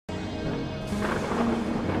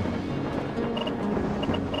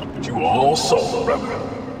You all saw the remnant.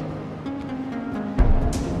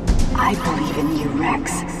 I believe in you,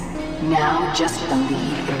 Rex. Now just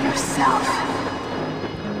believe in yourself.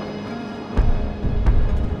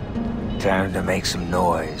 Time to make some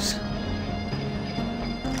noise.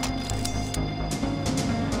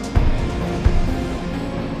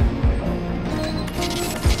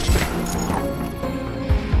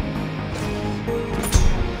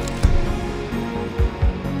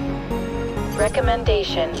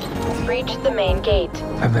 Recommendation. Breach the main gate.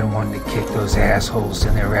 I've been wanting to kick those assholes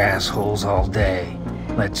in their assholes all day.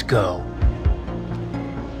 Let's go.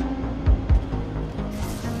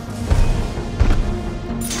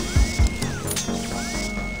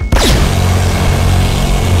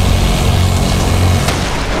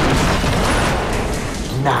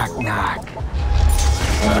 Knock, knock.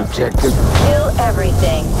 Objective. Kill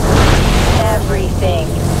everything. Everything.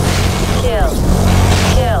 Kill.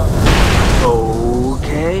 Kill.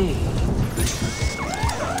 Okay.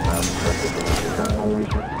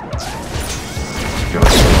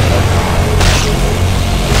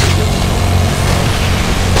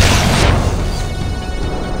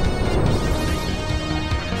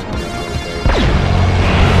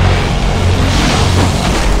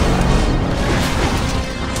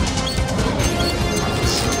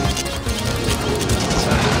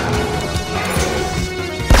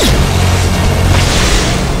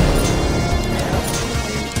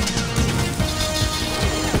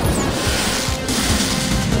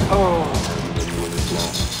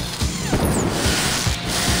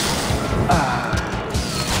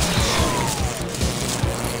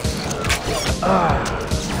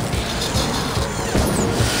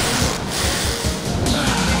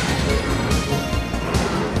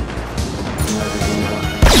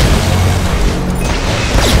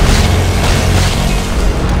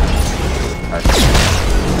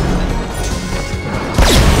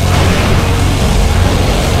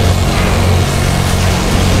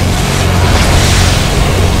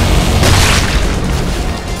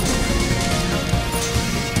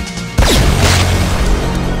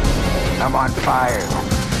 I'm on fire.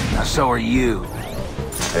 Now so are you.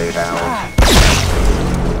 8 hours.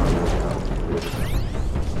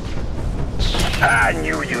 I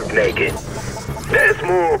knew you'd make it. There's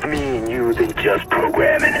more of me and you than just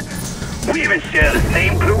programming. We even share the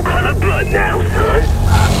same blue-colored blood now,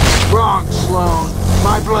 son. Wrong, Sloan.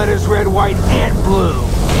 My blood is red, white, and blue.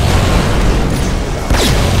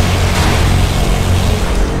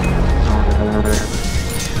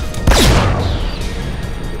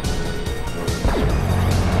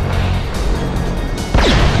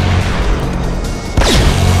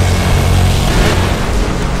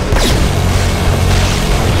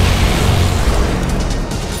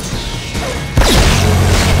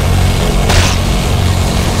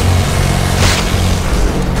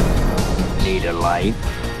 Need a light?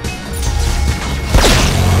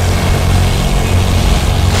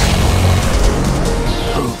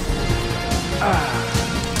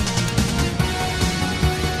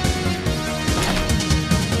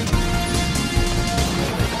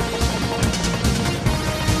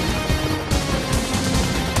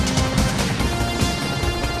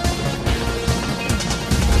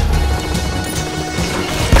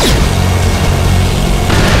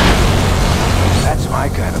 That's my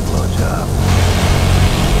kind of blowjob.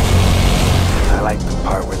 I like the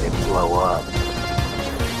part where they blow up.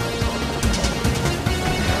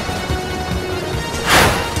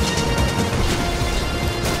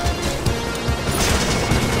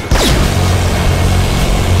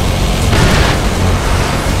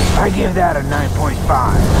 I give that a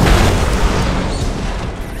 9.5.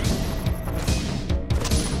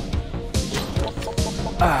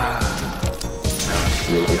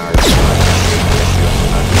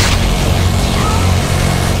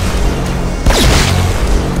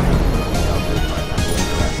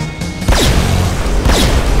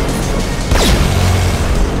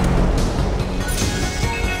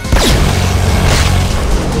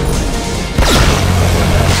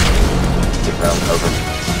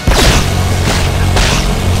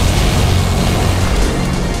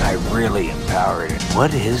 I really empowered it.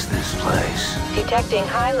 What is this place? Detecting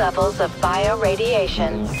high levels of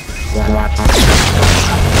bioradiation.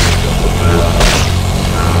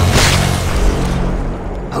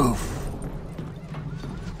 Oof.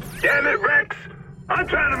 Damn it, Rex! I'm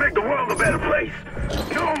trying to make the world a better place.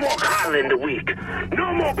 No more coddling the weak.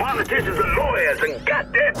 No more politicians and lawyers and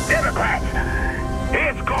goddamn Democrats.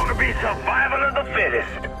 It's gonna be survival of the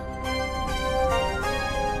fittest.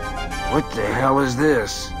 What the hell is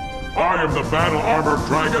this? I am the Battle Armor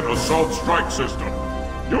Dragon Assault Strike System.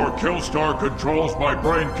 Your Killstar controls my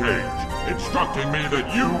brain cage, instructing me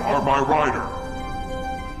that you are my rider.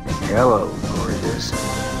 Hello, gorgeous.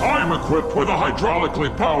 I am equipped with a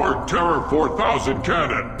hydraulically powered Terror 4000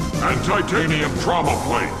 cannon and titanium trauma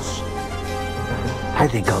plates. I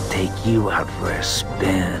think I'll take you out for a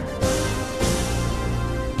spin.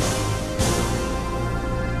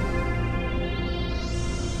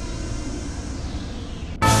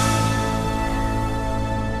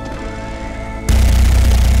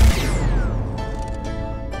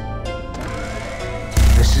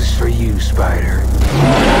 This is for you, Spider.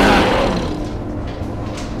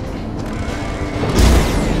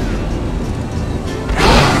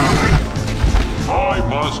 I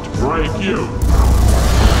must break you.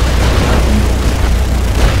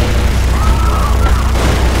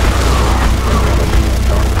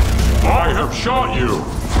 I have shot you.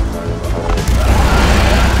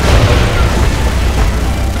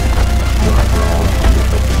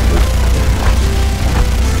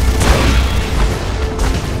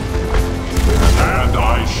 And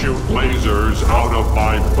I shoot lasers out of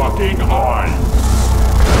my fucking eyes.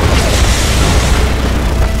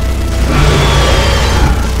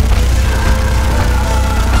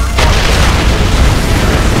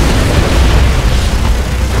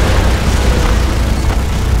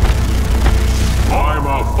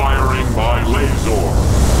 Firing my laser.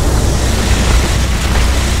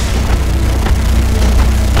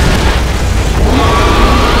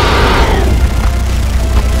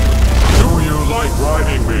 Do you like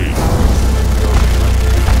riding me?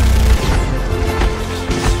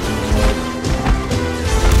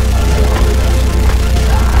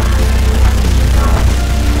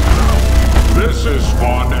 This is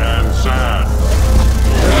fun and sad.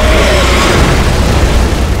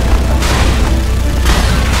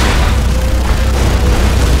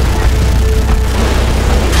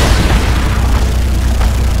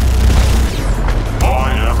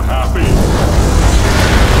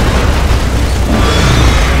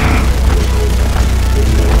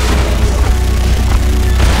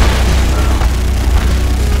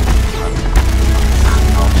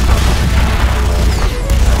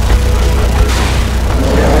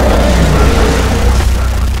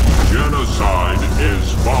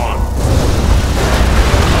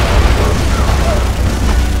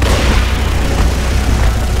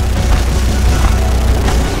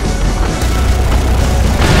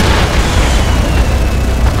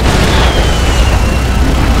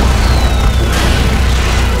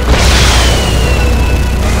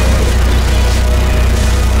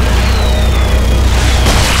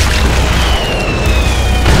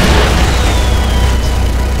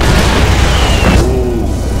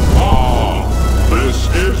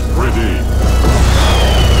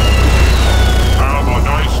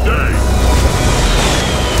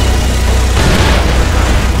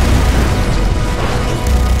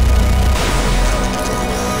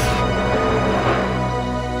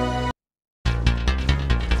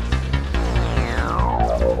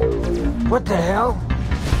 What the hell?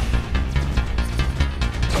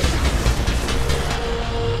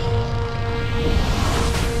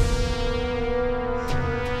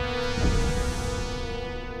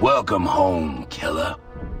 Welcome home, killer.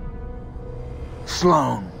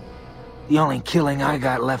 Sloan, the only killing I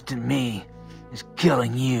got left in me is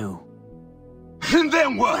killing you. And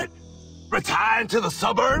then what? Retire to the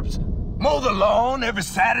suburbs? Mow the lawn every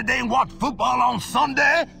Saturday and watch football on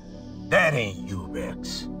Sunday? That ain't you,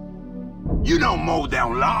 Rex. You don't mow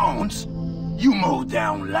down lawns. You mow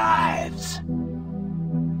down lives.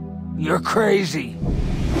 You're crazy.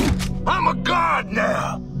 I'm a god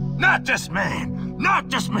now. Not just man, not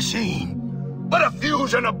just machine, but a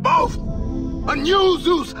fusion of both. A new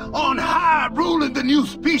Zeus on high ruling the new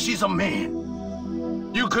species of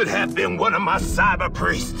man. You could have been one of my cyber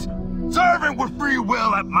priests, serving with free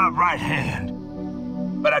will at my right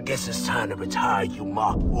hand. But I guess it's time to retire you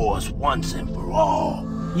Mark IVs once and for all.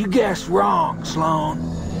 You guessed wrong, Sloan.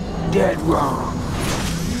 Dead wrong.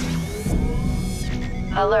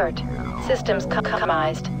 Alert. Systems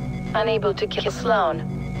compromised. Unable to kill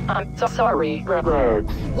Sloan. I'm so sorry, Robert.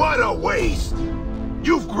 What a waste!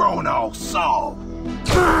 You've grown all soft.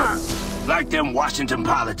 Like them Washington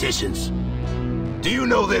politicians. Do you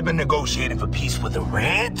know they've been negotiating for peace with the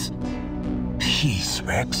Reds? Peace,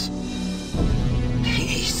 Rex.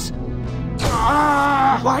 Peace.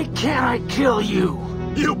 Why can't I kill you?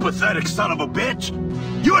 You pathetic son of a bitch!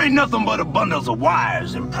 You ain't nothing but a bundles of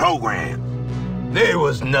wires and programs. There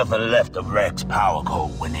was nothing left of Rex's power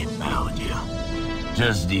code when they found you.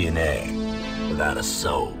 Just DNA, without a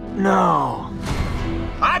soul. No.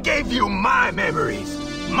 I gave you my memories,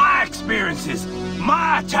 my experiences,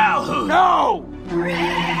 my childhood. No!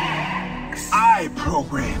 Rex. I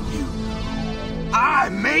programmed you. I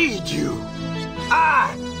made you.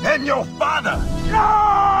 I am your father. No!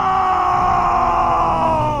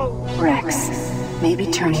 Rex, maybe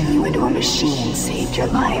turning you into a machine saved your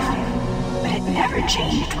life, but it never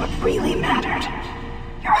changed what really mattered.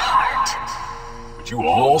 Your heart. But you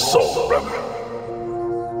also, brother.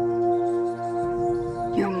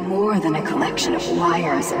 You're more than a collection of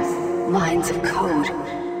wires and lines of code.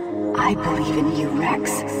 I believe in you,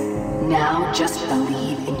 Rex. Now just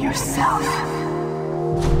believe in yourself.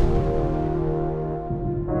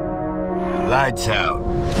 Lights out,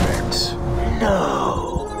 Rex.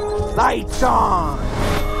 No! Lights on!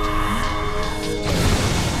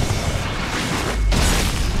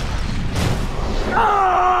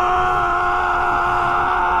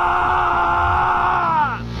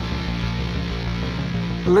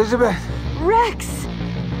 Elizabeth? Rex!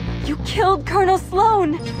 You killed Colonel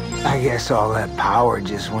Sloan! I guess all that power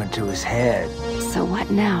just went to his head. So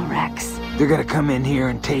what now, Rex? They're gonna come in here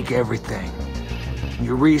and take everything.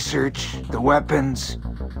 Your research, the weapons,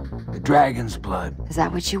 the dragon's blood. Is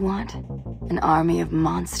that what you want? An army of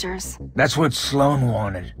monsters? That's what Sloan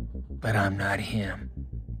wanted, but I'm not him.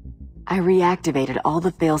 I reactivated all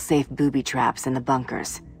the fail-safe booby traps in the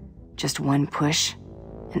bunkers. Just one push,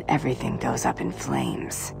 and everything goes up in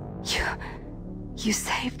flames. You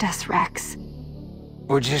saved us, Rex.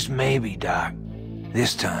 Or just maybe, Doc.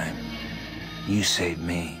 This time, you saved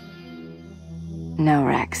me. No,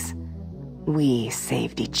 Rex. We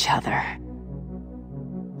saved each other.